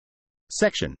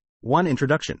Section 1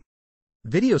 Introduction.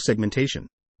 Video segmentation.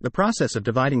 The process of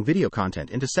dividing video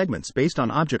content into segments based on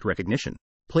object recognition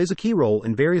plays a key role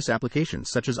in various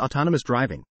applications such as autonomous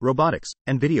driving, robotics,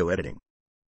 and video editing.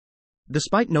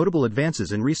 Despite notable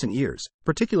advances in recent years,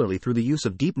 particularly through the use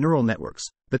of deep neural networks,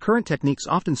 the current techniques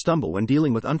often stumble when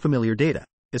dealing with unfamiliar data,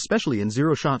 especially in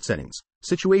zero-shot settings,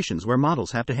 situations where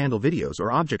models have to handle videos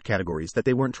or object categories that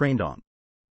they weren't trained on.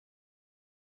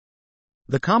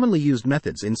 The commonly used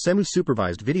methods in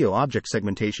semi-supervised video object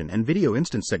segmentation and video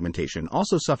instance segmentation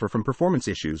also suffer from performance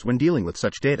issues when dealing with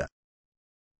such data.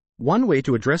 One way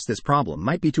to address this problem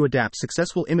might be to adapt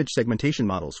successful image segmentation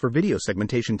models for video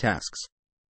segmentation tasks.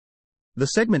 The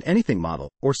Segment Anything model,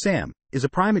 or SAM, is a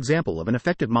prime example of an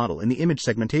effective model in the image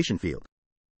segmentation field.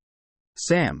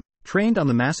 SAM, trained on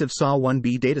the massive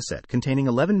SAW-1B dataset containing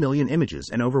 11 million images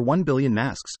and over 1 billion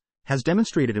masks, has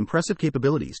demonstrated impressive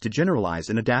capabilities to generalize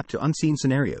and adapt to unseen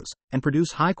scenarios and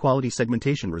produce high-quality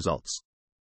segmentation results.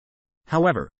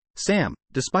 However, SAM,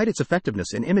 despite its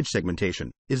effectiveness in image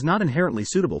segmentation, is not inherently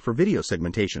suitable for video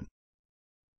segmentation.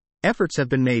 Efforts have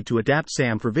been made to adapt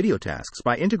SAM for video tasks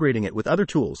by integrating it with other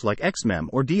tools like XMEM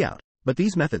or DOut, but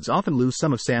these methods often lose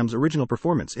some of SAM's original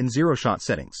performance in zero-shot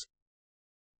settings.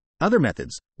 Other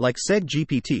methods, like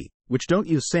SegGPT, which don't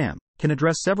use SAM, can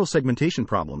address several segmentation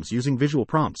problems using visual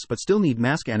prompts but still need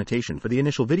mask annotation for the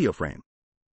initial video frame.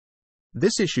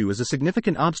 This issue is a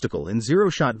significant obstacle in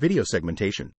zero-shot video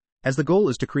segmentation, as the goal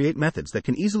is to create methods that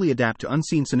can easily adapt to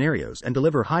unseen scenarios and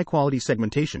deliver high-quality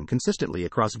segmentation consistently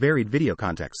across varied video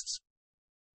contexts.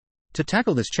 To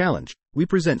tackle this challenge, we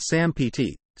present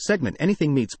SAM-PT, Segment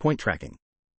Anything Meets Point Tracking.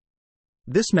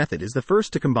 This method is the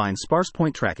first to combine sparse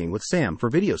point tracking with SAM for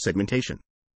video segmentation.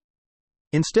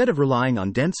 Instead of relying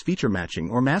on dense feature matching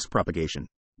or mask propagation,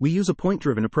 we use a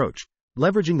point-driven approach,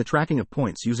 leveraging the tracking of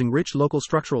points using rich local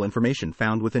structural information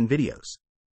found within videos.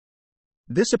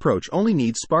 This approach only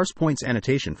needs sparse points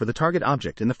annotation for the target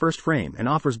object in the first frame and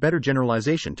offers better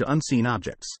generalization to unseen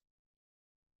objects.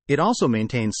 It also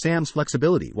maintains SAM's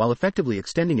flexibility while effectively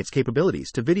extending its capabilities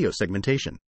to video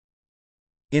segmentation.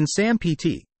 In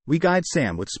SAM-PT, we guide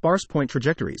SAM with sparse point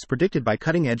trajectories predicted by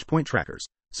cutting-edge point trackers,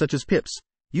 such as PIPs,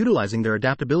 utilizing their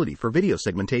adaptability for video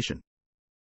segmentation.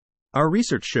 Our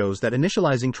research shows that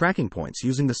initializing tracking points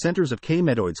using the centers of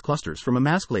K-medoids clusters from a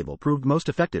mask label proved most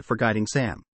effective for guiding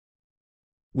SAM.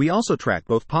 We also track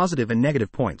both positive and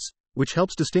negative points, which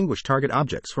helps distinguish target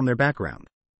objects from their background.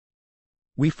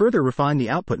 We further refine the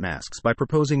output masks by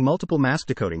proposing multiple mask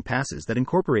decoding passes that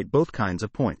incorporate both kinds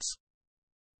of points.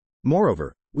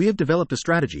 Moreover, we have developed a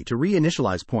strategy to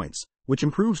reinitialize points, which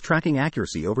improves tracking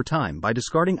accuracy over time by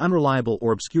discarding unreliable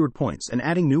or obscured points and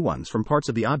adding new ones from parts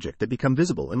of the object that become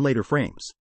visible in later frames.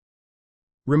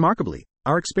 Remarkably,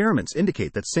 our experiments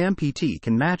indicate that SAM-PT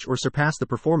can match or surpass the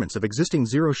performance of existing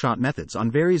zero-shot methods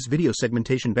on various video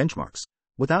segmentation benchmarks,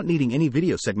 without needing any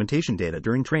video segmentation data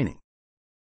during training.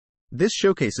 This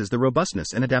showcases the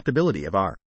robustness and adaptability of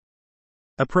our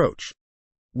approach.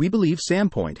 We believe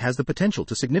SAM-Point has the potential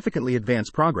to significantly advance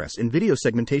progress in video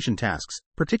segmentation tasks,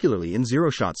 particularly in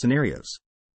zero-shot scenarios.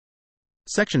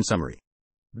 Section Summary.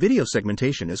 Video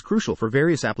segmentation is crucial for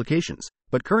various applications,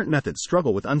 but current methods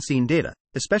struggle with unseen data,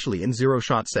 especially in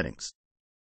zero-shot settings.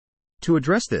 To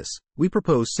address this, we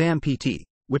propose SAM-PT,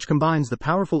 which combines the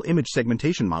powerful image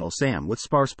segmentation model SAM with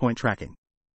sparse point tracking.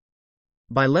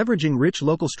 By leveraging rich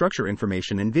local structure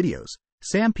information in videos,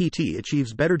 SAM-PT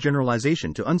achieves better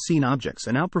generalization to unseen objects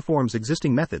and outperforms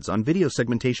existing methods on video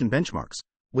segmentation benchmarks,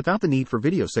 without the need for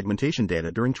video segmentation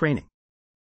data during training.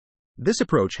 This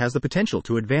approach has the potential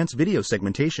to advance video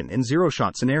segmentation in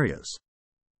zero-shot scenarios.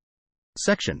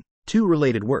 Section 2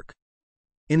 Related work.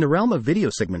 In the realm of video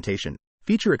segmentation,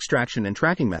 feature extraction and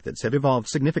tracking methods have evolved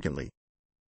significantly.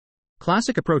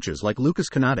 Classic approaches like Lucas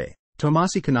Kanade,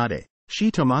 Tomasi Kanade, Shi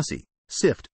Tomasi,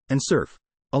 SIFT, and SURF,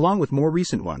 along with more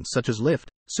recent ones such as LIFT,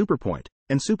 SuperPoint,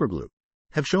 and SuperGlue,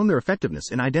 have shown their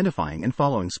effectiveness in identifying and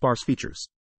following sparse features.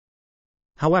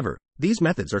 However, these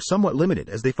methods are somewhat limited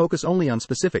as they focus only on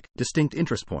specific, distinct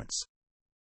interest points.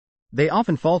 They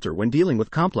often falter when dealing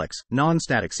with complex,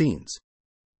 non-static scenes.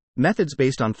 Methods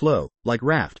based on flow, like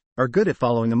Raft, are good at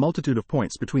following a multitude of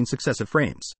points between successive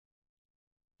frames.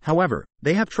 However,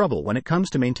 they have trouble when it comes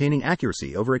to maintaining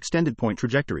accuracy over extended point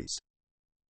trajectories.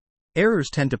 Errors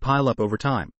tend to pile up over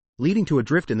time, leading to a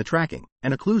drift in the tracking,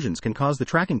 and occlusions can cause the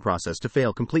tracking process to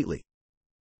fail completely.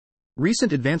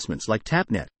 Recent advancements like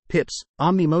TapNet, PIPs,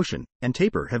 OmniMotion, and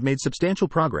Taper have made substantial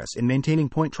progress in maintaining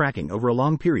point tracking over a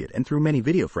long period and through many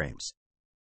video frames.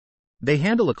 They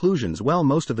handle occlusions well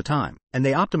most of the time, and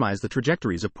they optimize the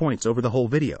trajectories of points over the whole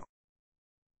video.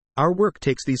 Our work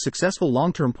takes these successful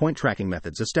long-term point tracking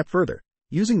methods a step further,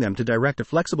 using them to direct a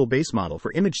flexible base model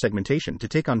for image segmentation to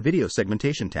take on video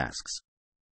segmentation tasks.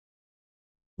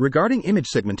 Regarding image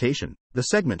segmentation, the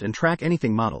Segment and Track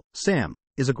Anything model, SAM,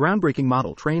 is a groundbreaking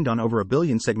model trained on over 1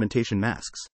 billion segmentation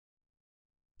masks.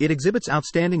 It exhibits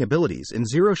outstanding abilities in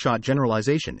zero-shot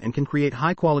generalization and can create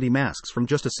high-quality masks from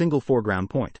just a single foreground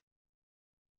point.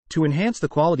 To enhance the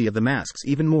quality of the masks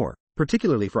even more,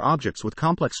 particularly for objects with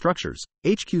complex structures,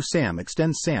 HQ-SAM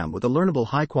extends SAM with a learnable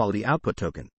high-quality output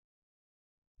token.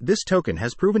 This token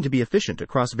has proven to be efficient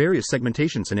across various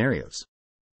segmentation scenarios.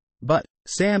 But,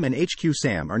 SAM and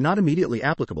HQ-SAM are not immediately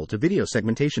applicable to video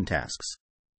segmentation tasks.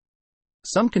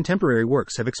 Some contemporary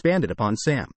works have expanded upon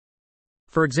SAM.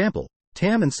 For example,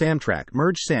 TAM and SAMTrack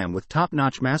merge SAM with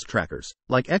top-notch mask trackers,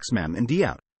 like XMEM and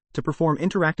DOut, to perform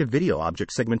interactive video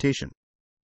object segmentation.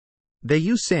 They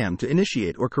use SAM to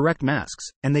initiate or correct masks,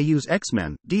 and they use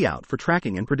XMEM, DOut for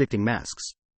tracking and predicting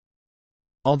masks.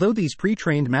 Although these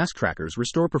pre-trained mask trackers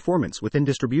restore performance within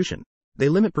distribution, they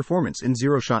limit performance in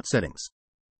zero-shot settings.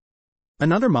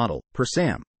 Another model,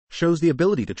 PerSAM, shows the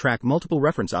ability to track multiple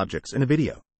reference objects in a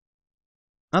video.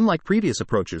 Unlike previous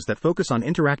approaches that focus on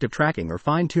interactive tracking or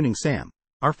fine-tuning SAM,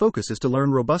 our focus is to learn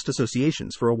robust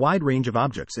associations for a wide range of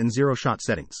objects in zero-shot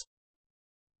settings.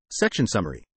 Section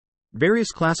Summary.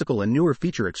 Various classical and newer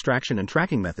feature extraction and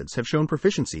tracking methods have shown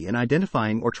proficiency in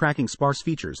identifying or tracking sparse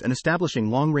features and establishing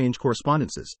long-range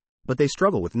correspondences, but they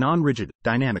struggle with non-rigid,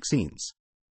 dynamic scenes.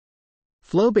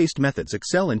 Flow-based methods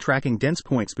excel in tracking dense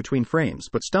points between frames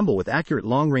but stumble with accurate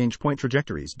long-range point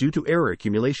trajectories due to error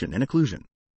accumulation and occlusion.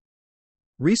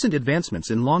 Recent advancements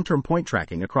in long-term point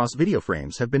tracking across video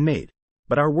frames have been made,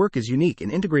 but our work is unique in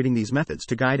integrating these methods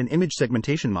to guide an image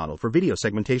segmentation model for video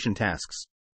segmentation tasks.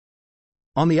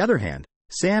 On the other hand,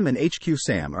 SAM and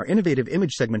HQ-SAM are innovative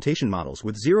image segmentation models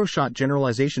with zero-shot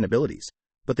generalization abilities,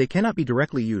 but they cannot be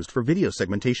directly used for video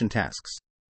segmentation tasks.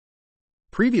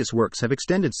 Previous works have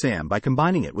extended SAM by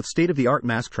combining it with state-of-the-art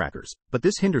mask trackers, but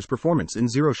this hinders performance in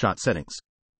zero-shot settings.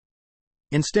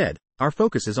 Instead, our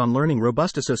focus is on learning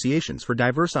robust associations for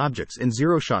diverse objects in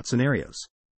zero-shot scenarios.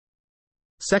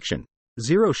 Section.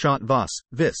 Zero-shot VOS,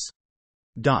 VIS.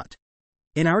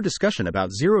 In our discussion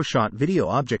about zero-shot video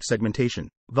object segmentation,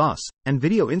 VOS, and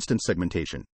video instance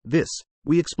segmentation, VIS,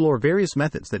 we explore various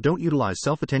methods that don't utilize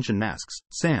self-attention masks,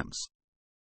 SAMs.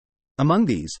 Among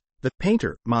these, the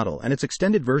Painter model and its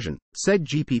extended version,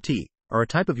 SegGPT, are a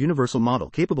type of universal model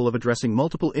capable of addressing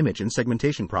multiple image and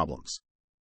segmentation problems.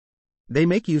 They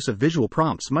make use of visual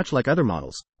prompts much like other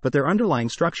models, but their underlying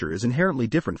structure is inherently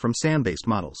different from SAM-based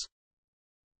models.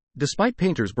 Despite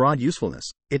Painter's broad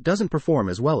usefulness, it doesn't perform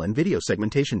as well in video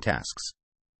segmentation tasks.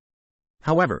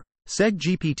 However,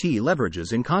 SegGPT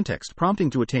leverages in-context prompting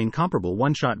to attain comparable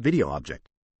one-shot video object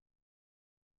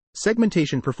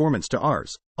segmentation performance to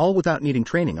ours, all without needing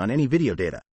training on any video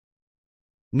data.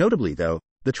 Notably though,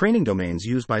 the training domains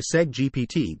used by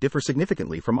SegGPT differ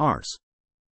significantly from ours.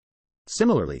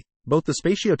 Similarly, both the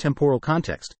spatiotemporal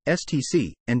context,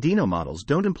 STC, and Dino models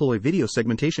don't employ video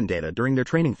segmentation data during their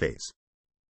training phase.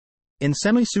 In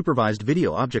semi-supervised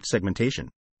video object segmentation,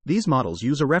 these models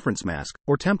use a reference mask,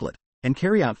 or template, and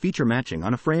carry out feature matching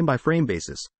on a frame-by-frame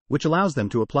basis, which allows them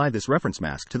to apply this reference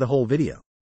mask to the whole video.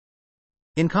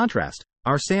 In contrast,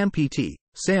 our SAM-PT,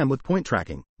 SAM with point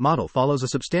tracking, model follows a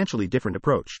substantially different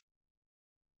approach.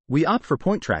 We opt for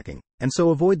point tracking, and so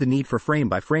avoid the need for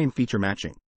frame-by-frame feature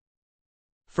matching.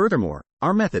 Furthermore,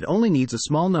 our method only needs a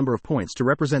small number of points to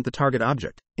represent the target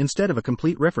object, instead of a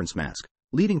complete reference mask,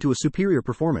 leading to a superior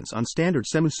performance on standard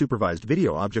semi-supervised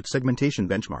video object segmentation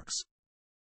benchmarks.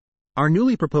 Our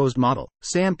newly proposed model,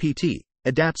 SAM-PT,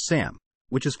 adapts SAM,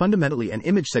 which is fundamentally an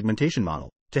image segmentation model,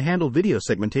 to handle video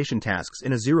segmentation tasks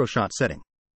in a zero-shot setting.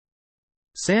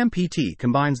 SAM-PT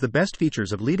combines the best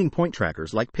features of leading point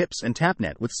trackers like PIPS and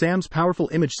TAPNet with SAM's powerful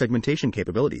image segmentation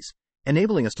capabilities,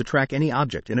 enabling us to track any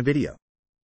object in a video.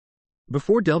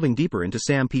 Before delving deeper into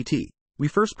SAM-PT, we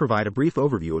first provide a brief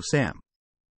overview of SAM.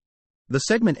 The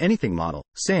Segment Anything model,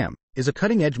 SAM, is a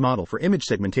cutting-edge model for image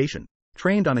segmentation,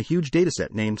 trained on a huge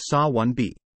dataset named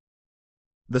SA1B.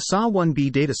 The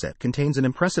SA1B dataset contains an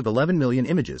impressive 11 million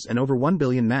images and over 1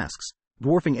 billion masks,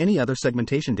 dwarfing any other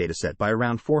segmentation dataset by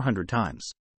around 400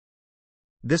 times.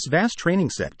 This vast training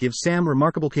set gives SAM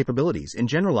remarkable capabilities in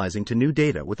generalizing to new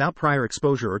data without prior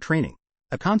exposure or training,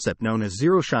 a concept known as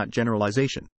zero-shot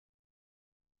generalization.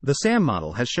 The SAM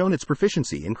model has shown its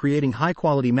proficiency in creating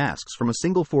high-quality masks from a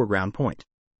single foreground point.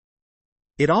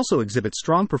 It also exhibits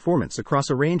strong performance across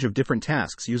a range of different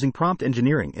tasks using prompt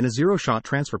engineering in a zero-shot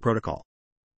transfer protocol.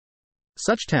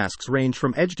 Such tasks range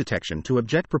from edge detection to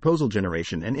object proposal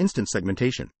generation and instance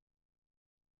segmentation.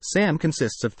 SAM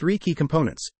consists of three key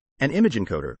components: an image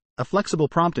encoder, a flexible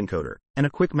prompt encoder, and a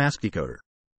quick mask decoder.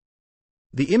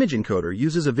 The image encoder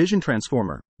uses a vision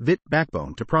transformer, VIT,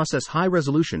 backbone to process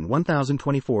high-resolution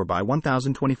 1024 by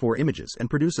 1024 images and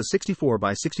produce a 64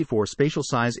 by 64 spatial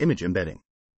size image embedding.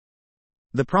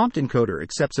 The prompt encoder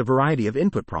accepts a variety of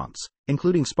input prompts,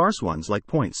 including sparse ones like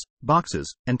points,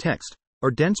 boxes, and text,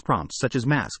 or dense prompts such as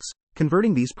masks,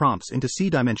 converting these prompts into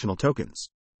C-dimensional tokens.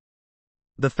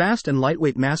 The fast and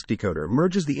lightweight mask decoder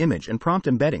merges the image and prompt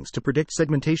embeddings to predict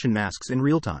segmentation masks in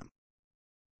real time.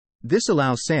 This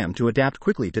allows SAM to adapt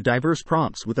quickly to diverse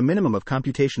prompts with a minimum of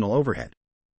computational overhead.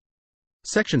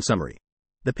 Section Summary.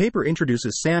 The paper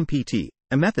introduces SAM-PT,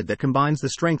 a method that combines the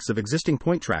strengths of existing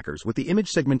point trackers with the image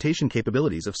segmentation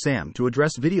capabilities of SAM to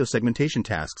address video segmentation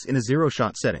tasks in a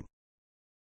zero-shot setting.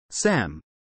 SAM.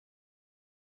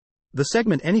 The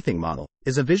Segment Anything model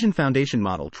is a vision foundation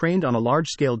model trained on a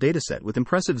large-scale dataset with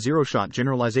impressive zero-shot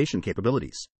generalization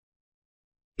capabilities.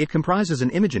 It comprises an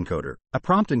image encoder, a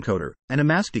prompt encoder, and a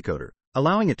mask decoder,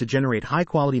 allowing it to generate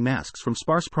high-quality masks from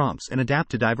sparse prompts and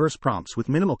adapt to diverse prompts with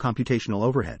minimal computational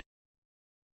overhead.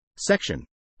 Section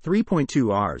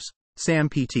 3.2 Rs,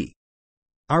 SAM-PT.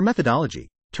 Our methodology,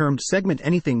 termed Segment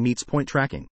Anything Meets Point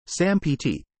Tracking,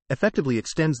 SAM-PT, effectively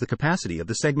extends the capacity of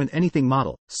the Segment Anything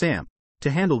model, SAM, to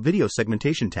handle video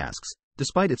segmentation tasks,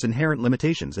 despite its inherent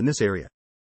limitations in this area.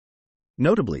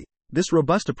 Notably, this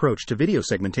robust approach to video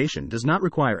segmentation does not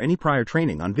require any prior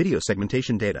training on video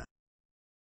segmentation data.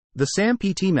 The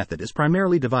SAM-PT method is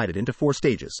primarily divided into 4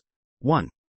 stages. 1.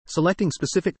 Selecting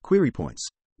specific query points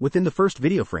within the first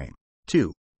video frame.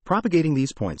 2. Propagating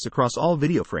these points across all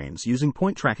video frames using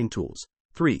point tracking tools.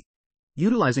 3.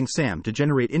 Utilizing SAM to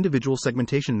generate individual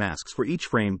segmentation masks for each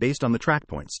frame based on the track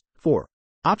points. 4.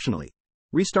 Optionally,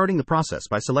 restarting the process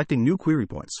by selecting new query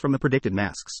points from the predicted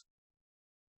masks.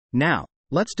 Now,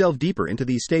 let's delve deeper into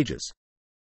these stages.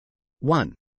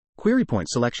 1. Query point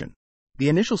selection. The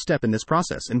initial step in this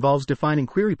process involves defining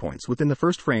query points within the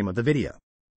first frame of the video.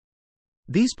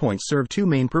 These points serve 2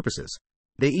 main purposes.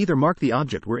 They either mark the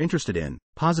object we're interested in,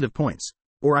 positive points,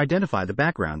 or identify the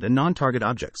background and non-target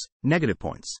objects, negative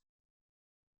points.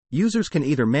 Users can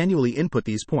either manually input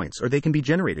these points or they can be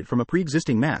generated from a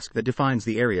pre-existing mask that defines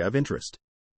the area of interest.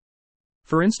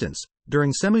 For instance,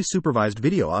 during semi-supervised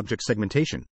video object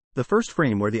segmentation, the first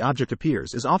frame where the object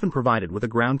appears is often provided with a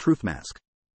ground truth mask.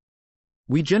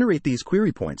 We generate these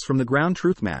query points from the ground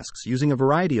truth masks using a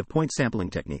variety of point sampling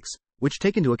techniques, which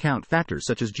take into account factors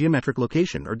such as geometric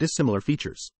location or dissimilar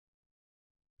features.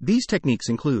 These techniques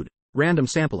include random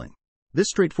sampling. This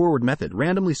straightforward method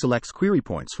randomly selects query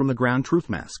points from the ground truth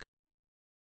mask.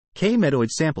 K-medoid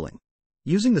sampling.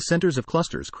 Using the centers of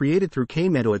clusters created through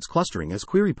K-medoids clustering as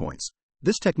query points,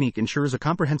 this technique ensures a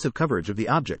comprehensive coverage of the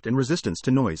object and resistance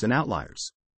to noise and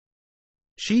outliers.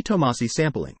 Shi-Tomasi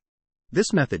sampling.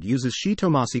 This method uses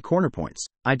Shi-Tomasi corner points,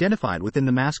 identified within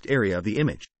the masked area of the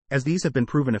image, as these have been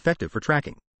proven effective for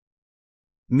tracking.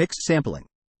 Mixed sampling.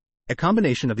 A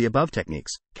combination of the above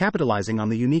techniques, capitalizing on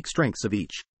the unique strengths of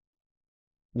each.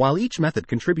 While each method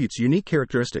contributes unique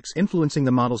characteristics influencing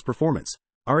the model's performance,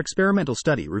 our experimental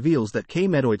study reveals that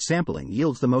K-medoid sampling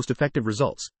yields the most effective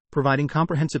results, providing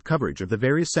comprehensive coverage of the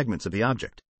various segments of the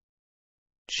object.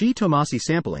 Shi-Tomasi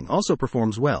sampling also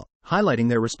performs well, highlighting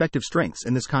their respective strengths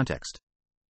in this context.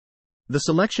 The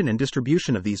selection and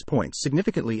distribution of these points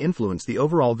significantly influence the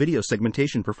overall video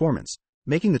segmentation performance,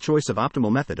 making the choice of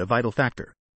optimal method a vital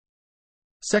factor.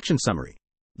 Section Summary.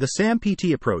 The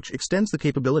SAM-PT approach extends the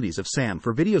capabilities of SAM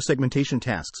for video segmentation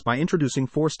tasks by introducing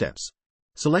 4 steps.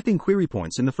 Selecting query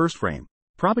points in the first frame,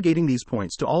 propagating these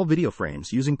points to all video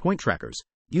frames using point trackers,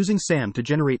 using SAM to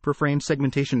generate per-frame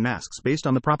segmentation masks based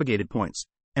on the propagated points,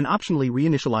 and optionally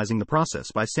reinitializing the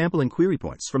process by sampling query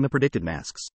points from the predicted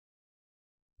masks.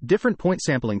 Different point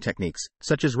sampling techniques,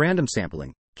 such as random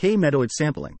sampling, K-medoid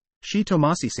sampling,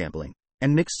 Shi-Tomasi sampling,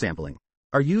 and mixed sampling,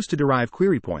 are used to derive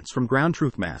query points from ground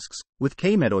truth masks, with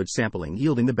K-medoid sampling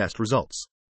yielding the best results.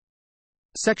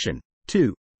 Section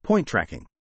 2. Point tracking.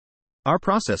 Our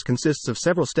process consists of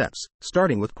several steps,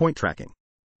 starting with point tracking.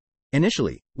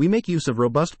 Initially, we make use of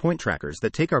robust point trackers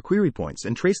that take our query points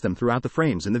and trace them throughout the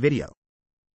frames in the video.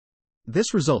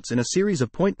 This results in a series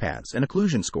of point paths and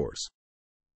occlusion scores.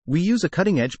 We use a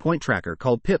cutting-edge point tracker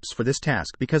called PIPS for this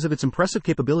task because of its impressive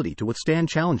capability to withstand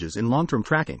challenges in long-term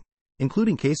tracking,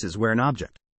 including cases where an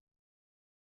object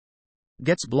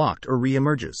gets blocked or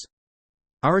re-emerges.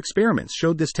 Our experiments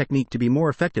showed this technique to be more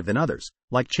effective than others,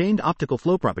 like chained optical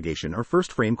flow propagation or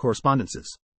first-frame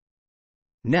correspondences.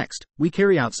 Next, we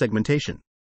carry out segmentation.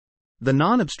 The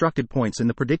non-obstructed points in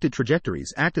the predicted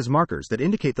trajectories act as markers that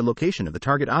indicate the location of the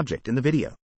target object in the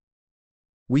video.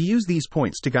 We use these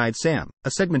points to guide SAM,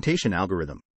 a segmentation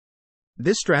algorithm.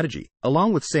 This strategy,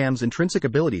 along with SAM's intrinsic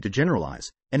ability to generalize,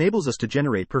 enables us to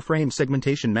generate per-frame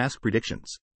segmentation mask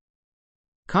predictions.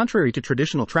 Contrary to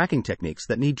traditional tracking techniques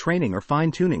that need training or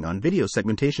fine-tuning on video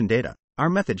segmentation data, our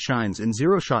method shines in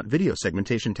zero-shot video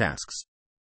segmentation tasks.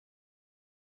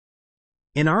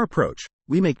 In our approach,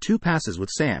 we make 2 passes with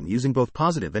SAM using both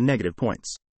positive and negative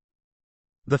points.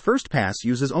 The first pass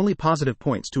uses only positive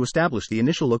points to establish the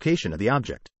initial location of the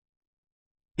object.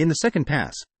 In the second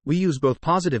pass, we use both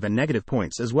positive and negative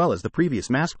points as well as the previous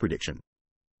mask prediction.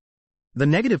 The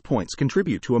negative points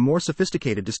contribute to a more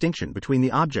sophisticated distinction between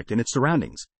the object and its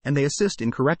surroundings, and they assist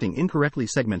in correcting incorrectly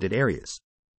segmented areas.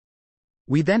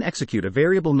 We then execute a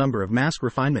variable number of mask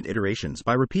refinement iterations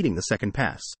by repeating the second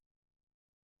pass.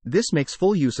 This makes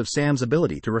full use of SAM's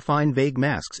ability to refine vague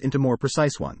masks into more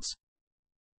precise ones.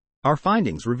 Our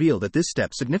findings reveal that this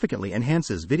step significantly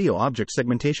enhances video object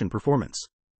segmentation performance.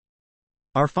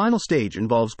 Our final stage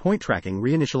involves point tracking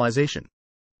reinitialization.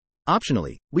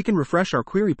 Optionally, we can refresh our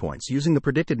query points using the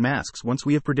predicted masks once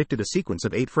we have predicted a sequence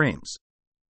of 8 frames.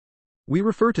 We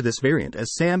refer to this variant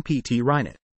as SAM-PT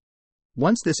RINIT.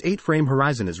 Once this 8-frame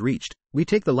horizon is reached, we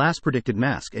take the last predicted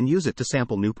mask and use it to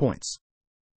sample new points.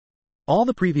 All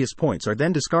the previous points are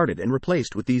then discarded and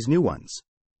replaced with these new ones.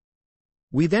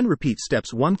 We then repeat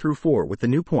steps 1 through 4 with the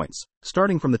new points,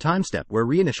 starting from the time step where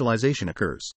reinitialization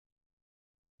occurs.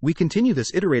 We continue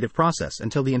this iterative process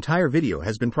until the entire video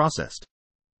has been processed.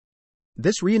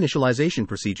 This reinitialization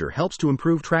procedure helps to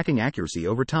improve tracking accuracy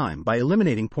over time by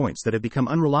eliminating points that have become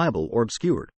unreliable or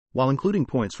obscured, while including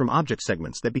points from object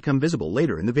segments that become visible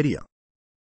later in the video.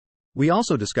 We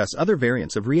also discuss other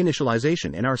variants of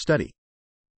reinitialization in our study.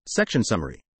 Section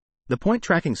summary. The point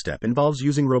tracking step involves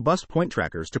using robust point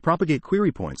trackers to propagate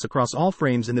query points across all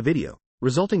frames in the video,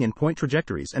 resulting in point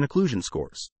trajectories and occlusion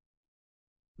scores.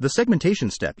 The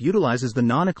segmentation step utilizes the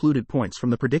non-occluded points from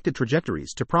the predicted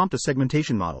trajectories to prompt a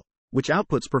segmentation model, which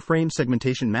outputs per-frame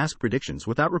segmentation mask predictions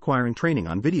without requiring training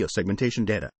on video segmentation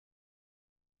data.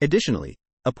 Additionally,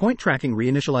 a point tracking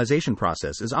reinitialization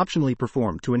process is optionally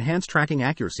performed to enhance tracking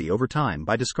accuracy over time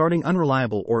by discarding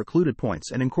unreliable or occluded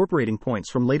points and incorporating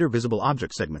points from later visible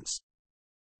object segments.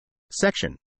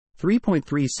 Section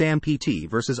 3.3 SAM-PT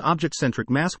versus Object-centric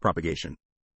mask propagation.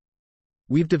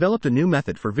 We've developed a new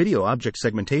method for video object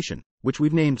segmentation, which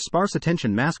we've named Sparse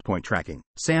Attention Mask Point Tracking,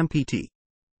 SAM-PT.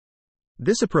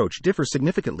 This approach differs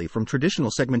significantly from traditional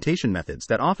segmentation methods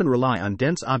that often rely on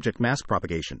dense object mask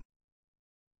propagation.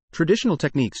 Traditional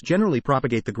techniques generally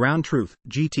propagate the ground truth,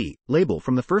 GT, label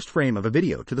from the first frame of a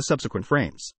video to the subsequent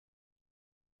frames.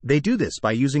 They do this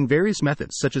by using various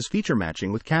methods such as feature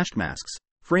matching with cached masks,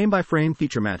 frame-by-frame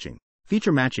feature matching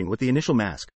with the initial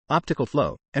mask, optical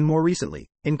flow, and more recently,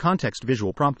 in-context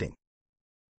visual prompting.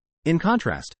 In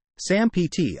contrast,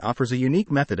 SAM-PT offers a unique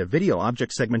method of video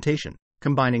object segmentation,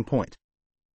 combining point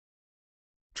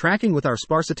tracking with our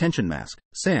sparse attention mask,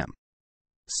 SAM.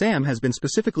 SAM has been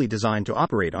specifically designed to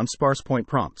operate on sparse point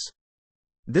prompts.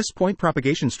 This point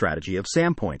propagation strategy of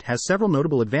SAM point has several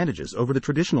notable advantages over the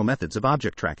traditional methods of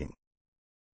object tracking.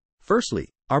 Firstly,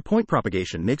 our point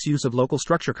propagation makes use of local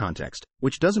structure context,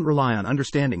 which doesn't rely on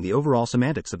understanding the overall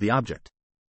semantics of the object.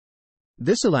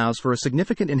 This allows for a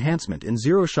significant enhancement in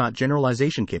zero-shot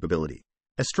generalization capability,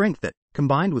 a strength that,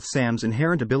 combined with SAM's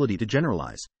inherent ability to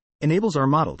generalize, enables our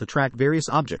model to track various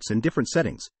objects in different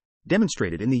settings,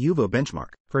 demonstrated in the UVO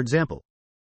benchmark, for example.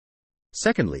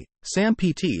 Secondly,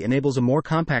 SAM-PT enables a more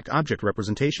compact object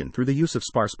representation through the use of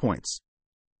sparse points.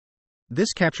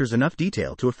 This captures enough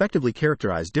detail to effectively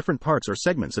characterize different parts or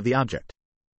segments of the object.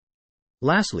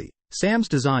 Lastly, SAM's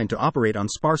design to operate on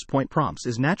sparse point prompts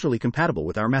is naturally compatible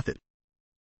with our method.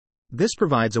 This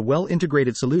provides a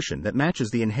well-integrated solution that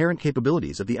matches the inherent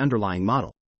capabilities of the underlying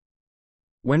model.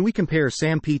 When we compare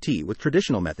SAM-PT with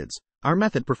traditional methods, our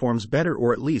method performs better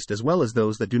or at least as well as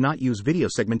those that do not use video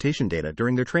segmentation data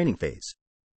during their training phase.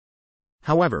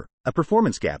 However, a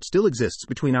performance gap still exists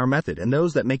between our method and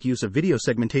those that make use of video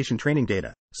segmentation training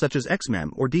data, such as XMEM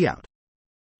or DOUT.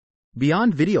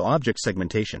 Beyond video object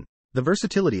segmentation, the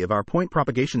versatility of our point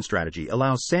propagation strategy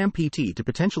allows SAM-PT to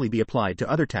potentially be applied to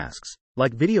other tasks,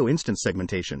 like video instance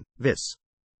segmentation, VIS.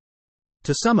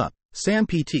 To sum up,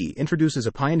 SAM-PT introduces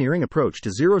a pioneering approach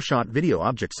to zero-shot video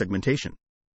object segmentation.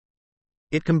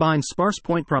 It combines sparse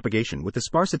point propagation with the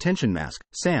sparse attention mask,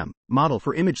 SAM, model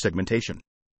for image segmentation.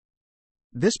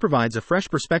 This provides a fresh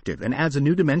perspective and adds a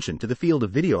new dimension to the field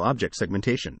of video object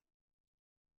segmentation.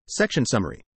 Section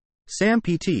summary.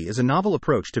 SAM-PT is a novel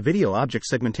approach to video object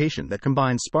segmentation that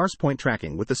combines sparse point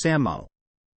tracking with the SAM model.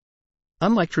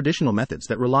 Unlike traditional methods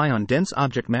that rely on dense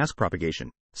object mask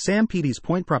propagation, SAM-PT's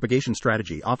point propagation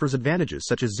strategy offers advantages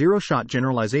such as zero-shot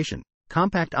generalization,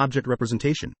 compact object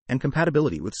representation, and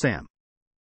compatibility with SAM.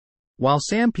 While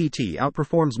SAM-PT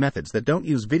outperforms methods that don't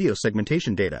use video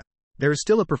segmentation data, there is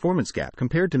still a performance gap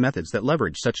compared to methods that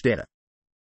leverage such data.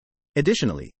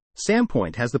 Additionally,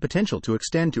 SAM-Point has the potential to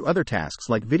extend to other tasks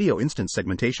like video instance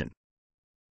segmentation.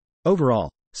 Overall,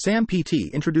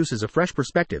 SAM-PT introduces a fresh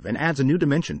perspective and adds a new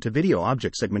dimension to video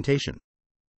object segmentation.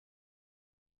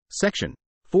 Section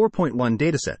 4.1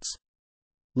 Datasets.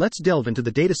 Let's delve into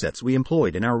the datasets we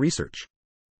employed in our research.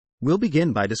 We'll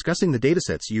begin by discussing the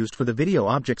datasets used for the video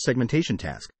object segmentation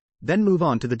task, then move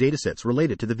on to the datasets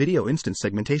related to the video instance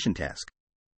segmentation task.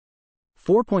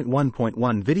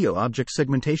 4.1.1 Video Object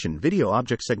Segmentation. Video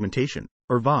object segmentation,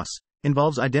 or VOS,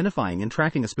 involves identifying and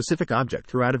tracking a specific object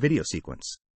throughout a video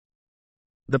sequence.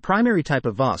 The primary type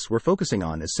of VOS we're focusing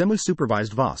on is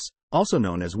semi-supervised VOS, also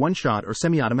known as one-shot or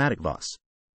semi-automatic VOS.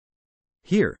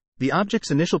 Here, the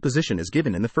object's initial position is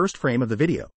given in the first frame of the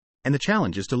video, and the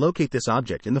challenge is to locate this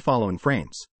object in the following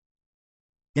frames.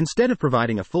 Instead of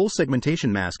providing a full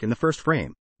segmentation mask in the first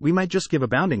frame, we might just give a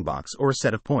bounding box or a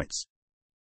set of points.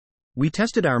 We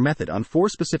tested our method on 4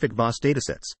 specific VOS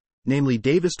datasets, namely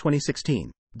Davis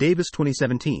 2016, Davis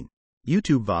 2017,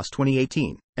 YouTube VOS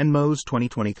 2018, and Mose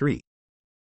 2023.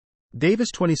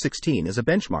 Davis 2016 is a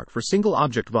benchmark for single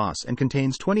object VOS and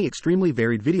contains 20 extremely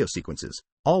varied video sequences,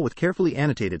 all with carefully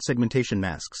annotated segmentation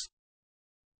masks.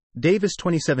 Davis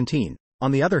 2017,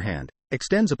 on the other hand,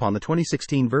 extends upon the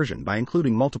 2016 version by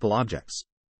including multiple objects.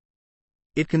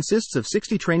 It consists of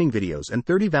 60 training videos and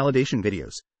 30 validation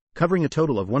videos, covering a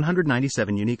total of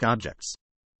 197 unique objects.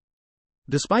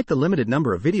 Despite the limited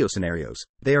number of video scenarios,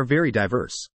 they are very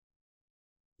diverse.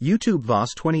 YouTube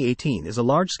VOS 2018 is a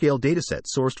large-scale dataset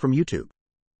sourced from YouTube.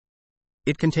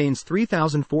 It contains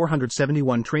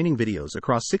 3,471 training videos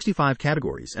across 65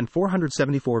 categories and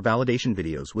 474 validation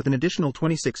videos with an additional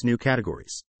 26 new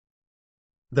categories.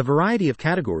 The variety of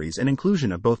categories and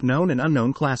inclusion of both known and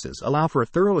unknown classes allow for a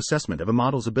thorough assessment of a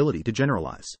model's ability to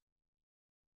generalize.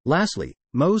 Lastly,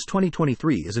 Mose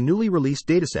 2023 is a newly released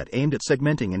dataset aimed at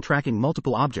segmenting and tracking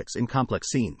multiple objects in complex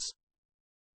scenes.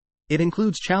 It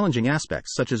includes challenging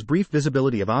aspects such as brief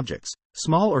visibility of objects,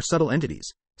 small or subtle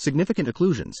entities, significant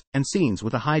occlusions, and scenes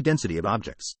with a high density of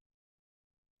objects.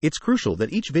 It's crucial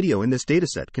that each video in this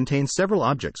dataset contains several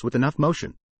objects with enough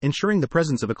motion, ensuring the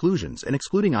presence of occlusions and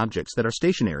excluding objects that are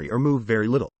stationary or move very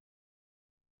little.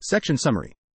 Section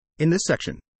Summary. In this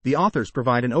section, the authors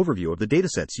provide an overview of the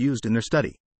datasets used in their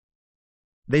study.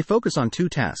 They focus on 2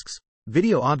 tasks: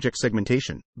 video object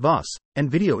segmentation, VOS, and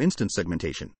video instance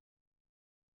segmentation.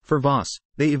 For VOS,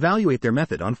 they evaluate their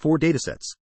method on 4 datasets: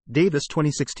 Davis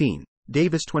 2016,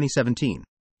 Davis 2017,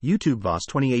 YouTube VOS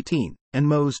 2018, and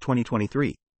Mose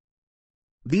 2023.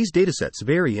 These datasets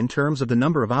vary in terms of the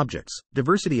number of objects,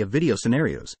 diversity of video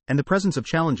scenarios, and the presence of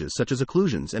challenges such as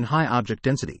occlusions and high object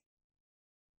density.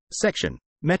 Section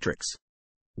Metrics.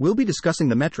 We'll be discussing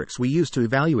the metrics we use to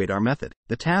evaluate our method,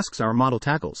 the tasks our model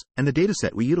tackles, and the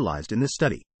dataset we utilized in this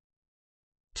study.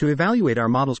 To evaluate our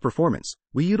model's performance,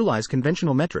 we utilize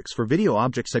conventional metrics for video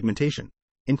object segmentation,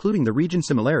 including the region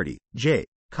similarity, J,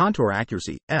 contour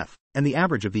accuracy, F, and the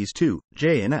average of these two,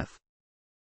 J and F.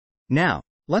 Now,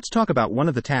 let's talk about one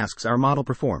of the tasks our model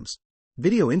performs: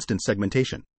 video instance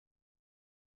segmentation.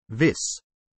 VIS.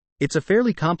 It's a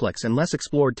fairly complex and less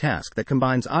explored task that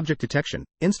combines object detection,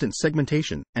 instance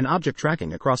segmentation, and object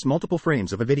tracking across multiple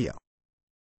frames of a video.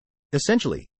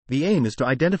 Essentially, the aim is to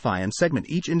identify and segment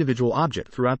each individual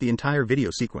object throughout the entire video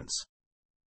sequence.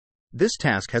 This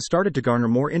task has started to garner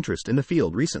more interest in the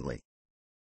field recently.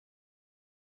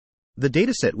 The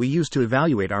dataset we use to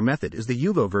evaluate our method is the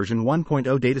UVO version 1.0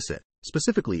 dataset,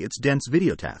 specifically its dense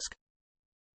video task.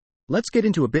 Let's get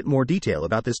into a bit more detail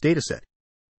about this dataset.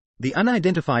 The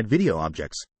Unidentified Video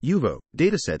Objects, UVO,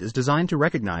 dataset is designed to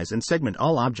recognize and segment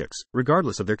all objects,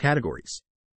 regardless of their categories.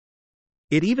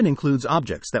 It even includes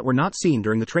objects that were not seen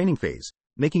during the training phase,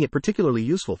 making it particularly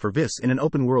useful for VIS in an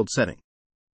open-world setting.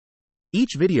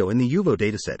 Each video in the UVO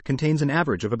dataset contains an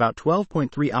average of about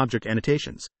 12.3 object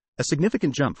annotations, a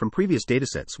significant jump from previous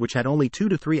datasets which had only 2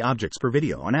 to 3 objects per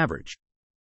video on average.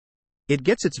 It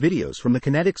gets its videos from the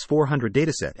Kinetics 400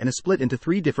 dataset and is split into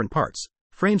 3 different parts: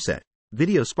 frame set,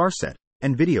 video sparse set,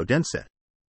 and video dense set.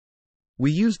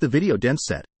 We used the video dense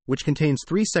set, which contains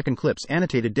 3-second clips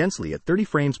annotated densely at 30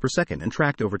 frames per second and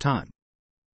tracked over time.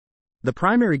 The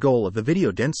primary goal of the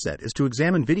video dense set is to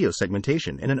examine video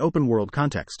segmentation in an open-world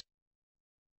context.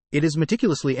 It is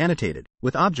meticulously annotated,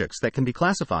 with objects that can be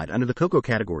classified under the COCO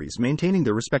categories maintaining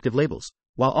their respective labels,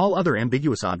 while all other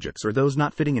ambiguous objects or those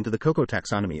not fitting into the COCO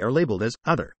taxonomy are labeled as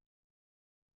Other.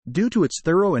 Due to its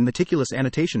thorough and meticulous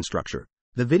annotation structure,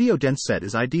 The video-dense set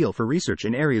is ideal for research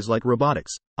in areas like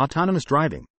robotics, autonomous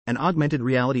driving, and augmented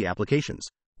reality applications,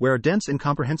 where a dense and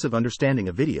comprehensive understanding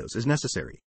of videos is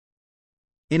necessary.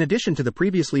 In addition to the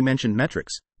previously mentioned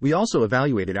metrics, we also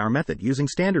evaluated our method using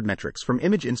standard metrics from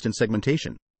image instance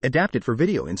segmentation, adapted for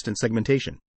video instance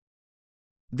segmentation.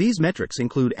 These metrics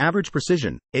include average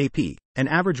precision, AP, and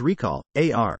average recall,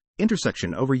 AR,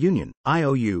 intersection over union,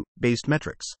 IOU, based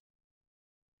metrics.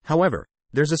 However,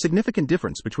 there's a significant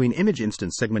difference between image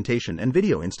instance segmentation and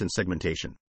video instance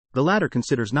segmentation. The latter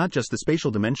considers not just the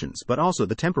spatial dimensions but also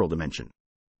the temporal dimension.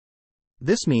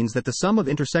 This means that the sum of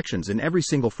intersections in every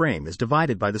single frame is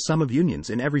divided by the sum of unions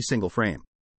in every single frame.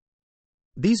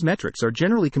 These metrics are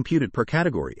generally computed per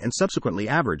category and subsequently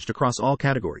averaged across all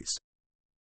categories.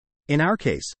 In our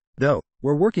case, though,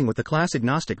 we're working with the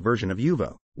class-agnostic version of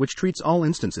UVO, which treats all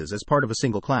instances as part of a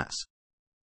single class.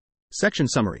 Section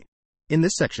Summary. In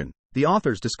this section, the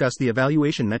authors discuss the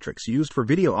evaluation metrics used for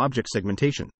video object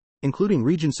segmentation, including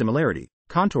region similarity,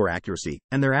 contour accuracy,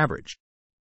 and their average.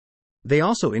 They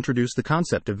also introduce the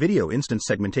concept of video instance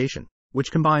segmentation,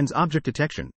 which combines object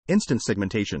detection, instance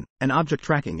segmentation, and object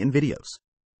tracking in videos.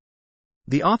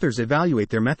 The authors evaluate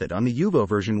their method on the UVO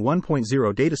version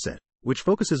 1.0 dataset, which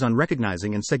focuses on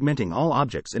recognizing and segmenting all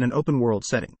objects in an open-world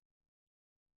setting.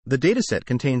 The dataset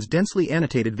contains densely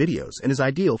annotated videos and is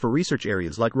ideal for research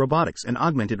areas like robotics and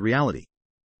augmented reality.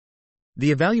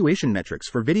 The evaluation metrics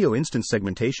for video instance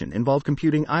segmentation involve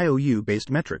computing IOU-based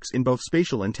metrics in both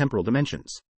spatial and temporal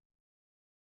dimensions.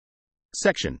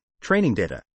 Section: Training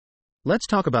Data. Let's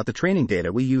talk about the training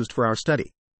data we used for our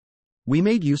study. We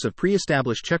made use of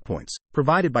pre-established checkpoints,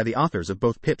 provided by the authors of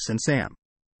both PIPS and SAM.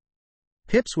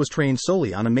 PIPS was trained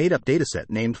solely on a made-up dataset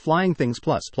named Flying Things++,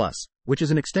 which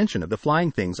is an extension of the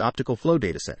Flying Things optical flow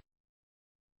dataset.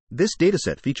 This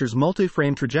dataset features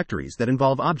multi-frame trajectories that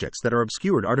involve objects that are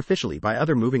obscured artificially by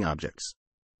other moving objects.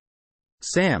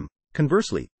 SAM,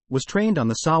 conversely, was trained on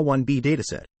the SAW-1B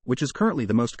dataset, which is currently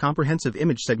the most comprehensive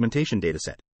image segmentation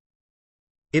dataset.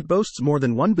 It boasts more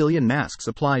than 1 billion masks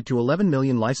applied to 11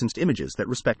 million licensed images that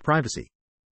respect privacy.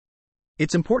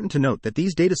 It's important to note that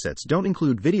these datasets don't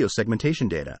include video segmentation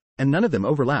data, and none of them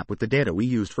overlap with the data we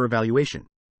used for evaluation.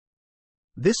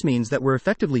 This means that we're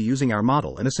effectively using our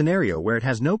model in a scenario where it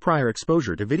has no prior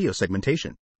exposure to video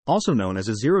segmentation, also known as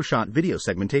a zero-shot video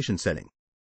segmentation setting.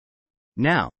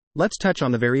 Now, let's touch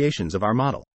on the variations of our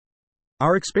model.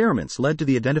 Our experiments led to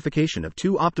the identification of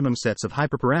two optimum sets of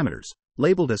hyperparameters,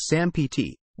 labeled as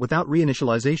SAM-PT, without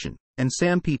reinitialization, and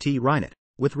SAM-PT-RINET,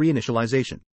 with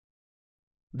reinitialization.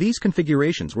 These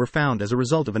configurations were found as a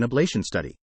result of an ablation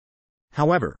study.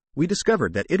 However, we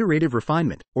discovered that iterative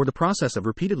refinement, or the process of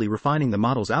repeatedly refining the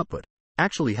model's output,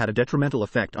 actually had a detrimental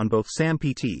effect on both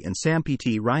SAM-PT and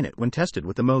SAM-PT-RINET when tested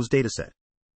with the MOSE dataset.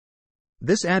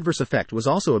 This adverse effect was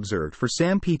also observed for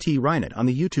SAM-PT-RINET on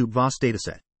the YouTube VOS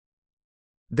dataset.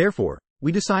 Therefore,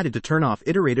 we decided to turn off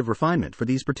iterative refinement for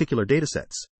these particular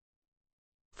datasets.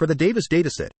 For the Davis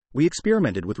dataset, we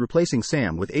experimented with replacing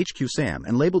SAM with HQ-SAM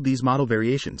and labeled these model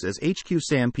variations as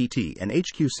HQ-SAM-PT and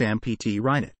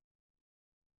HQ-SAM-PT-RINET.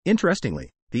 Interestingly,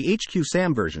 the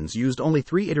HQ-SAM versions used only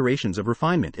 3 iterations of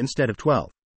refinement instead of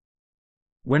 12.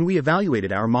 When we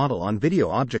evaluated our model on video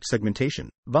object segmentation,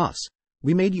 VOS,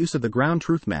 we made use of the ground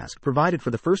truth mask provided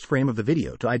for the first frame of the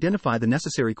video to identify the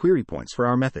necessary query points for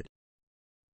our method.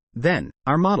 Then,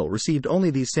 our model received only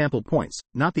these sampled points,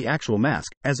 not the actual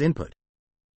mask, as input.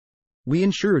 We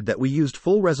ensured that we used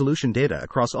full resolution data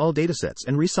across all datasets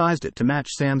and resized it to match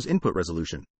SAM's input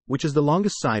resolution, which is the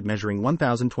longest side measuring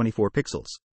 1024 pixels.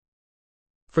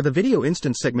 For the video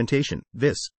instance segmentation,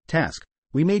 task,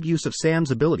 we made use of SAM's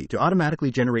ability to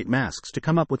automatically generate masks to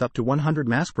come up with up to 100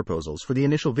 mask proposals for the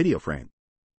initial video frame.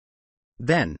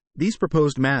 Then, these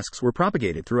proposed masks were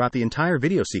propagated throughout the entire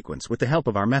video sequence with the help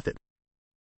of our method.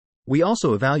 We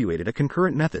also evaluated a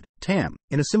concurrent method, TAM,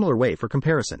 in a similar way for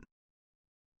comparison.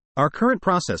 Our current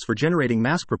process for generating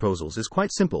mask proposals is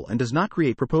quite simple and does not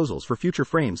create proposals for future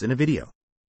frames in a video.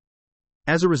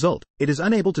 As a result, it is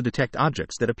unable to detect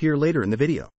objects that appear later in the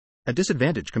video, a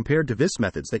disadvantage compared to VIS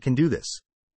methods that can do this.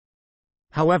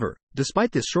 However,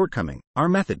 despite this shortcoming, our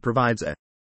method provides a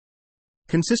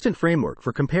consistent framework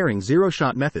for comparing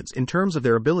zero-shot methods in terms of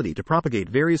their ability to propagate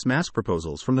various mask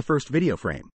proposals from the first video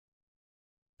frame.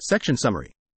 Section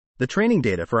Summary. The training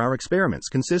data for our experiments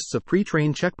consists of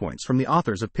pre-trained checkpoints from the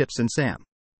authors of PIPS and SAM.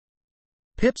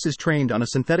 PIPS is trained on a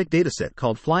synthetic dataset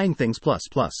called Flying Things++,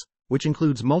 which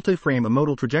includes multi-frame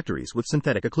modal trajectories with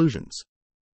synthetic occlusions.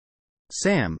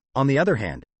 SAM, on the other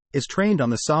hand, is trained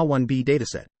on the SAW-1B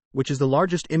dataset, which is the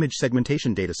largest image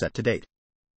segmentation dataset to date.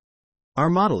 Our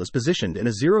model is positioned in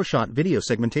a zero-shot video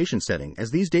segmentation setting,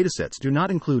 as these datasets do not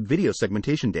include video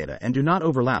segmentation data and do not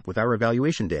overlap with our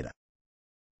evaluation data.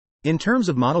 In terms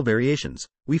of model variations,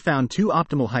 we found two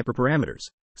optimal hyperparameters,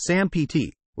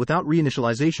 SAM-PT, without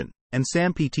reinitialization, and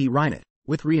SAM-PT RINET,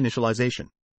 with reinitialization.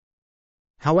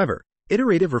 However,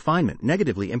 iterative refinement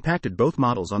negatively impacted both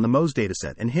models on the MOS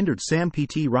dataset and hindered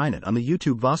SAM-PT RINET on the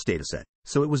YouTube VOS dataset,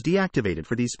 so it was deactivated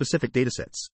for these specific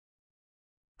datasets.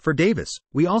 For Davis,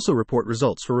 we also report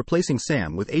results for replacing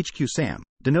SAM with HQ-SAM,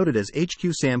 denoted as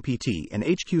HQ-SAM-PT and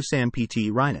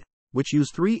HQ-SAM-PT RINET, which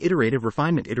use 3 iterative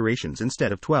refinement iterations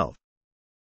instead of 12.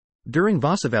 During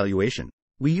VOS evaluation,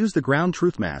 we use the ground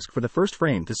truth mask for the first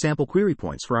frame to sample query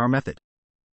points for our method.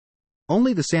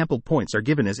 Only the sampled points are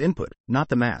given as input, not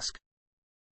the mask.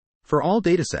 For all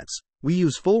datasets, we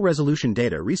use full resolution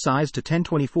data resized to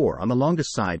 1024 on the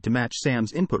longest side to match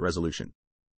SAM's input resolution.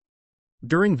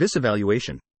 During VIS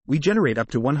evaluation, we generate up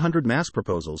to 100 mask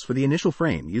proposals for the initial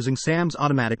frame using SAM's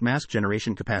automatic mask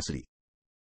generation capacity.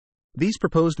 These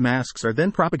proposed masks are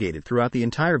then propagated throughout the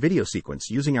entire video sequence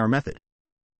using our method.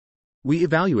 We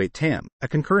evaluate TAM, a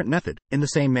concurrent method, in the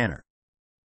same manner.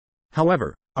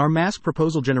 However, our mask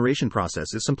proposal generation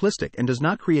process is simplistic and does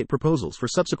not create proposals for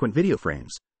subsequent video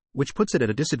frames, which puts it at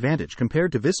a disadvantage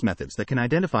compared to VIS methods that can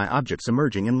identify objects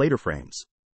emerging in later frames.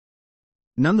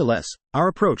 Nonetheless, our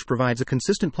approach provides a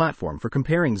consistent platform for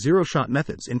comparing zero-shot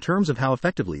methods in terms of how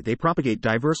effectively they propagate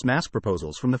diverse mask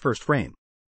proposals from the first frame.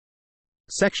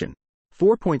 Section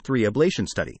 4.3 Ablation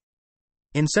Study.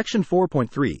 In Section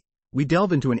 4.3, we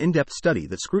delve into an in-depth study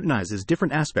that scrutinizes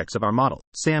different aspects of our model,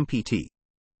 SAM-PT.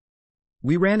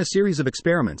 We ran a series of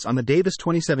experiments on the Davis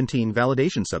 2017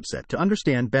 validation subset to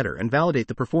understand better and validate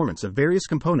the performance of various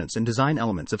components and design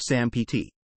elements of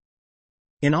SAM-PT.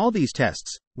 In all these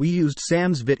tests, we used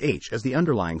SAM's VIT-H as the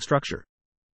underlying structure.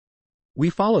 We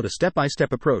followed a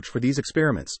step-by-step approach for these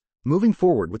experiments, moving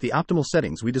forward with the optimal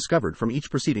settings we discovered from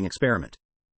each preceding experiment.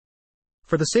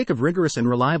 For the sake of rigorous and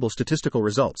reliable statistical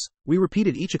results, we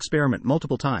repeated each experiment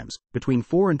multiple times, between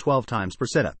 4 and 12 times per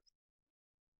setup.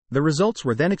 The results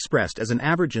were then expressed as an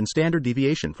average and standard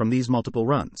deviation from these multiple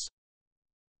runs.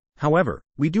 However,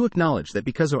 we do acknowledge that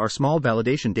because of our small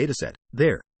validation dataset,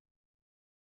 there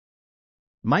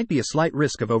might be a slight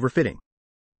risk of overfitting.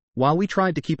 While we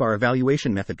tried to keep our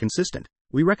evaluation method consistent,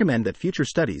 we recommend that future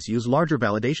studies use larger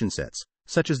validation sets,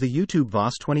 such as the YouTube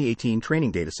VOS 2018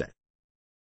 training dataset.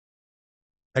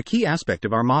 A key aspect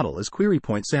of our model is query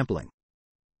point sampling.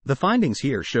 The findings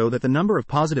here show that the number of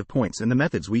positive points and the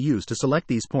methods we use to select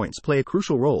these points play a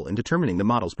crucial role in determining the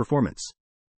model's performance.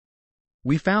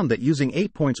 We found that using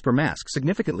 8 points per mask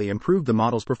significantly improved the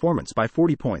model's performance by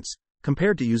 40 points,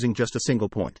 compared to using just a single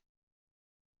point.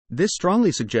 This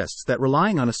strongly suggests that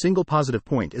relying on a single positive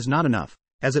point is not enough,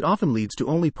 as it often leads to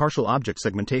only partial object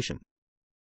segmentation.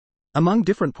 Among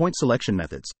different point selection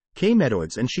methods,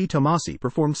 K-Metoids and Shi-Tomasi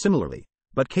performed similarly,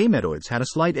 but K-Metoids had a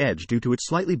slight edge due to its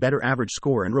slightly better average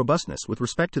score and robustness with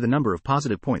respect to the number of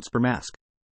positive points per mask.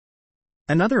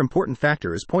 Another important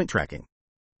factor is point tracking.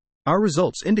 Our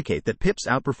results indicate that PIPS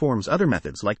outperforms other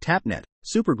methods like TAPNet,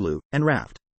 Superglue, and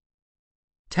Raft.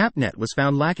 TAPNet was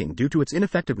found lacking due to its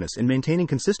ineffectiveness in maintaining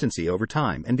consistency over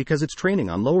time and because its training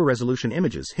on lower resolution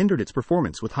images hindered its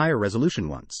performance with higher resolution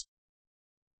ones.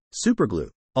 Superglue,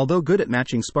 although good at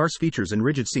matching sparse features in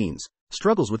rigid scenes,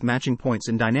 struggles with matching points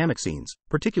in dynamic scenes,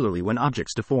 particularly when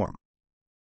objects deform.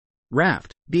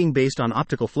 Raft, being based on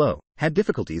optical flow, had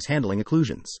difficulties handling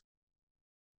occlusions.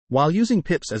 While using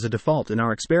PIPS as a default in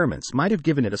our experiments might have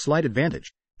given it a slight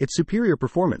advantage, its superior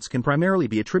performance can primarily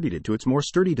be attributed to its more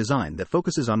sturdy design that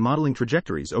focuses on modeling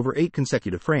trajectories over 8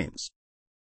 consecutive frames.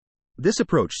 This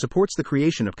approach supports the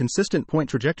creation of consistent point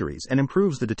trajectories and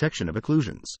improves the detection of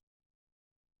occlusions.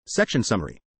 Section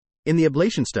summary. In the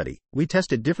ablation study, we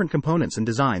tested different components and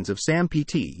designs of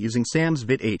SAM-PT using SAM's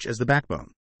VIT-H as the backbone.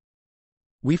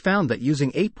 We found that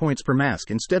using 8 points per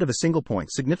mask instead of a single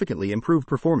point significantly improved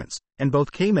performance, and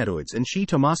both K-Metoids and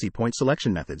Shi-Tomasi point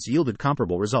selection methods yielded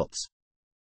comparable results.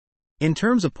 In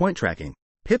terms of point tracking,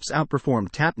 PIPS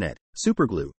outperformed TAPNet,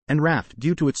 Superglue, and Raft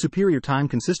due to its superior time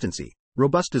consistency,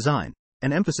 robust design,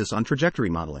 and emphasis on trajectory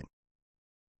modeling.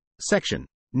 Section: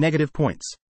 Negative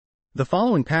points. The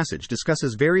following passage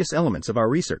discusses various elements of our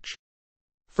research.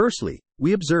 Firstly,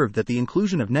 we observed that the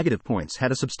inclusion of negative points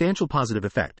had a substantial positive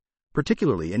effect,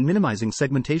 particularly in minimizing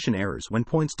segmentation errors when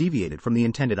points deviated from the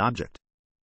intended object.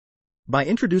 By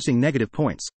introducing negative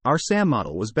points, our SAM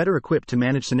model was better equipped to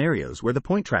manage scenarios where the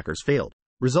point trackers failed,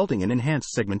 resulting in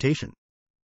enhanced segmentation.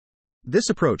 This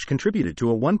approach contributed to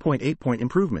a 1.8-point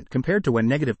improvement compared to when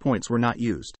negative points were not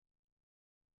used.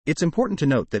 It's important to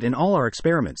note that in all our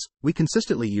experiments, we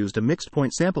consistently used a mixed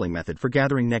point sampling method for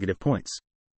gathering negative points.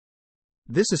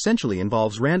 This essentially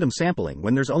involves random sampling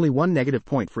when there's only one negative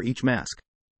point for each mask.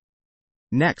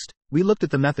 Next, we looked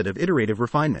at the method of iterative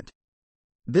refinement.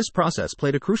 This process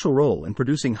played a crucial role in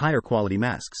producing higher quality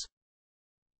masks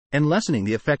and lessening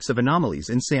the effects of anomalies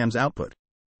in SAM's output.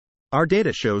 Our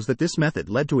data shows that this method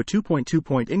led to a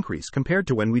 2.2-point increase compared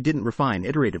to when we didn't refine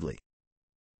iteratively.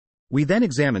 We then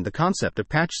examined the concept of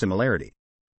patch similarity.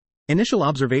 Initial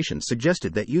observations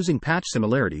suggested that using patch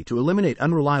similarity to eliminate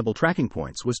unreliable tracking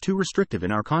points was too restrictive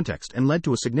in our context and led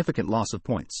to a significant loss of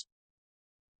points.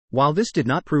 While this did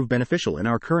not prove beneficial in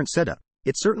our current setup,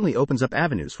 it certainly opens up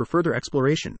avenues for further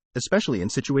exploration, especially in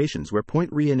situations where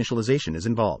point reinitialization is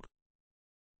involved.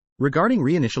 Regarding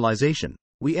reinitialization,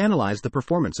 we analyzed the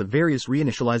performance of various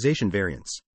reinitialization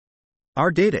variants. Our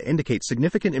data indicate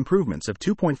significant improvements of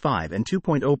 2.5 and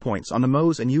 2.0 points on the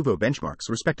MOS and UVO benchmarks,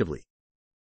 respectively.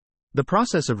 The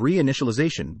process of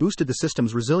reinitialization boosted the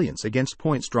system's resilience against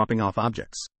points dropping off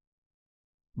objects.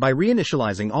 By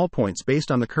reinitializing all points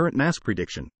based on the current mask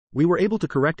prediction, we were able to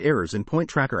correct errors in point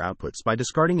tracker outputs by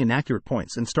discarding inaccurate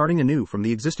points and starting anew from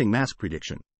the existing mask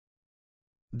prediction.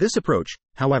 This approach,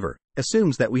 however,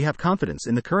 assumes that we have confidence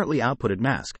in the currently outputted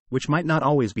mask, which might not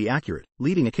always be accurate,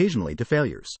 leading occasionally to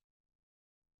failures.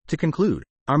 To conclude,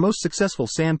 our most successful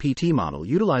SAM-PT model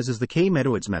utilizes the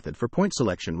K-Medoids method for point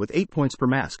selection with 8 points per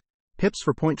mask, pips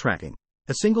for point tracking,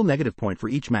 a single negative point for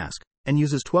each mask, and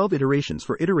uses 12 iterations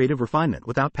for iterative refinement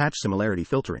without patch similarity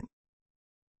filtering.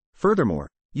 Furthermore,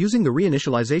 using the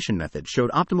reinitialization method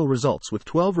showed optimal results with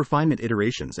 12 refinement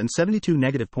iterations and 72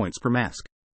 negative points per mask.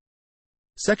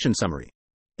 Section summary.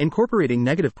 Incorporating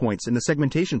negative points in the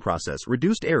segmentation process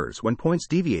reduced errors when points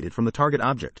deviated from the target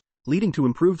object, leading to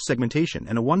improved segmentation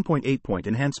and a 1.8-point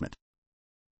enhancement.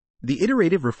 The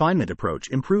iterative refinement approach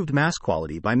improved mask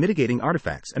quality by mitigating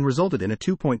artifacts and resulted in a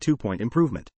 2.2-point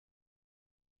improvement.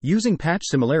 Using patch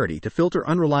similarity to filter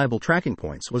unreliable tracking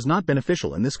points was not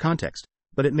beneficial in this context,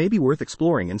 but it may be worth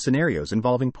exploring in scenarios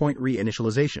involving point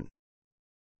reinitialization.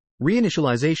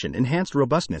 Reinitialization enhanced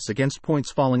robustness against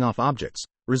points falling off objects,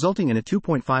 resulting in a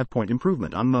 2.5-point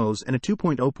improvement on MOS and a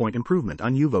 2.0-point improvement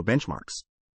on UVO benchmarks.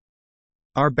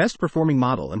 Our best-performing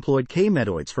model employed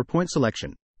K-Medoids for point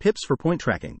selection, pips for point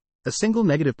tracking, a single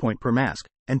negative point per mask,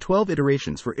 and 12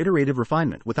 iterations for iterative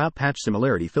refinement without patch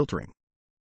similarity filtering.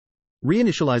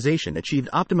 Reinitialization achieved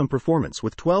optimum performance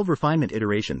with 12 refinement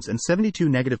iterations and 72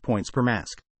 negative points per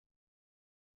mask.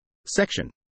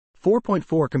 Section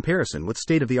 4.4 Comparison with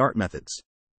state-of-the-art methods.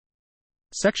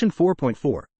 Section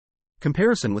 4.4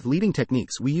 Comparison with leading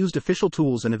techniques. We used official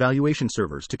tools and evaluation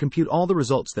servers to compute all the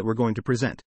results that we're going to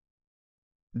present.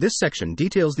 This section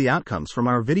details the outcomes from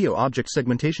our video object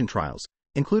segmentation trials,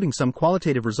 including some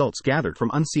qualitative results gathered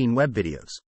from unseen web videos.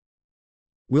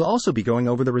 We'll also be going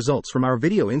over the results from our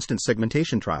video instance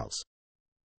segmentation trials.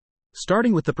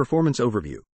 Starting with the performance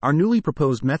overview, our newly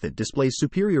proposed method displays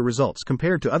superior results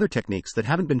compared to other techniques that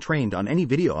haven't been trained on any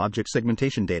video object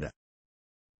segmentation data.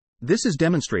 This is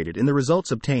demonstrated in the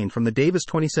results obtained from the Davis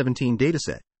 2017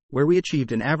 dataset, where we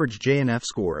achieved an average J&F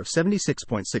score of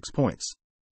 76.6 points.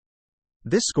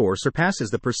 This score surpasses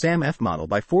the PER-SAM-F model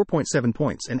by 4.7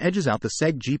 points and edges out the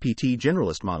SEG-GPT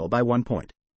generalist model by 1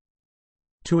 point.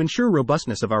 To ensure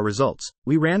robustness of our results,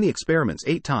 we ran the experiments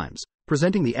 8 times,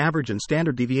 presenting the average and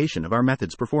standard deviation of our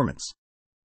method's performance.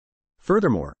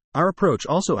 Furthermore, our approach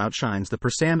also outshines the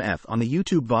PER-SAM-F on the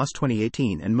YouTube VOS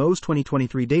 2018 and MOS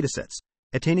 2023 datasets,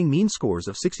 attaining mean scores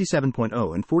of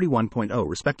 67.0 and 41.0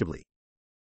 respectively.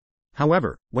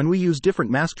 However, when we use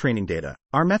different mask training data,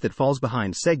 our method falls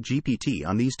behind SEG-GPT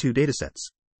on these two datasets.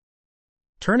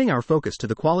 Turning our focus to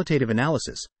the qualitative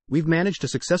analysis, we've managed to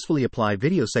successfully apply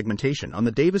video segmentation on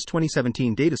the Davis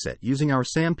 2017 dataset using our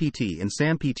SAM-PT and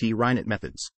SAM-PT RINET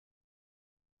methods.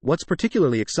 What's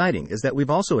particularly exciting is that we've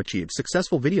also achieved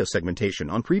successful video segmentation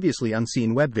on previously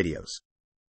unseen web videos.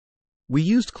 We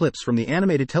used clips from the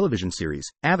animated television series,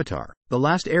 Avatar: The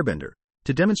Last Airbender,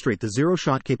 to demonstrate the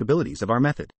zero-shot capabilities of our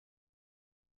method.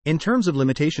 In terms of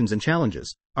limitations and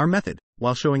challenges, our method,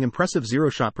 while showing impressive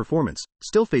zero-shot performance,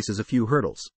 still faces a few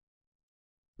hurdles.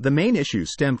 The main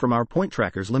issues stem from our point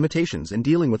tracker's limitations in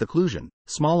dealing with occlusion,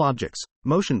 small objects,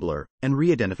 motion blur, and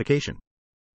re-identification.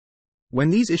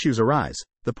 When these issues arise,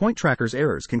 the point tracker's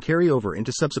errors can carry over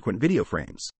into subsequent video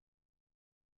frames.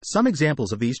 Some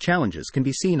examples of these challenges can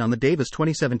be seen on the Davis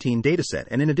 2017 dataset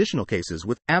and in additional cases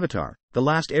with Avatar: The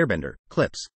Last Airbender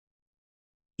clips.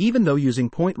 Even though using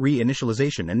point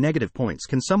reinitialization and negative points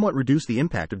can somewhat reduce the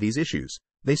impact of these issues,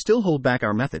 they still hold back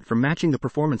our method from matching the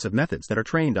performance of methods that are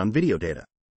trained on video data.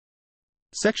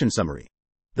 Section summary.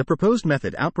 The proposed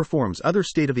method outperforms other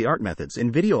state-of-the-art methods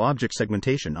in video object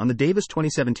segmentation on the Davis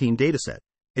 2017 dataset,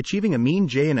 achieving a mean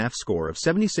J&F score of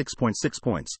 76.6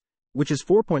 points, which is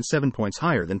 4.7 points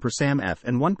higher than PerSam-F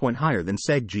and 1 point higher than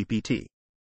SEG-GPT.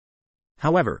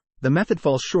 However, the method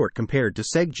falls short compared to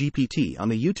SEG-GPT on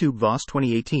the YouTube VOS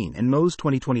 2018 and MOS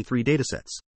 2023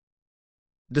 datasets.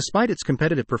 Despite its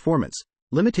competitive performance,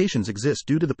 limitations exist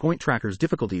due to the point tracker's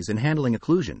difficulties in handling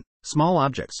occlusion, small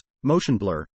objects, motion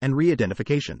blur, and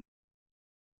re-identification.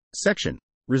 Section: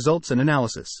 Results and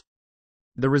Analysis.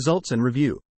 The results and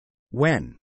review.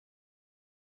 When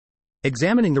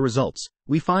examining the results,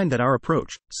 we find that our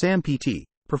approach, SAM-PT,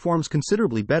 performs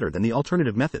considerably better than the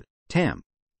alternative method, TAM,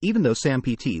 even though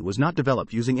SAM-PT was not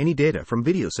developed using any data from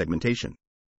video segmentation.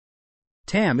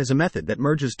 TAM is a method that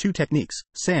merges two techniques,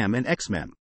 SAM and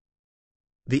XMEM.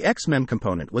 The XMEM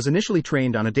component was initially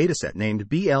trained on a dataset named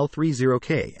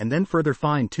BL30K and then further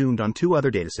fine-tuned on two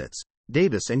other datasets,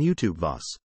 Davis and YouTube VOS.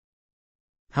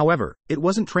 However, it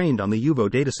wasn't trained on the UVO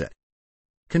dataset.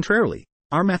 Contrarily,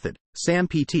 our method,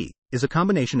 SAM-PT, is a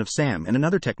combination of SAM and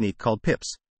another technique called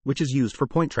PIPS, which is used for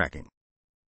point tracking.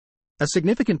 A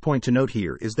significant point to note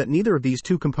here is that neither of these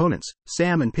two components,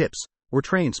 SAM and PIPS, were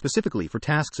trained specifically for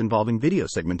tasks involving video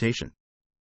segmentation.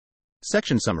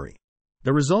 Section Summary.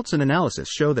 The results and analysis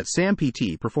show that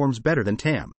SAM-PT performs better than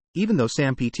TAM, even though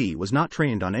SAM-PT was not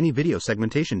trained on any video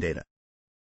segmentation data.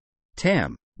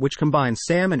 TAM, which combines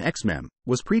SAM and XMEM,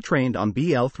 was pre-trained on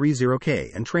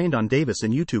BL30K and trained on Davis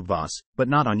and YouTube VOS, but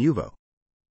not on UVO.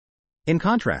 In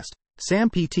contrast,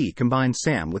 SAM-PT combines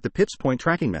SAM with the PIPS point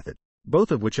tracking method, both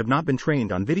of which have not been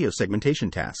trained on video segmentation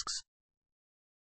tasks.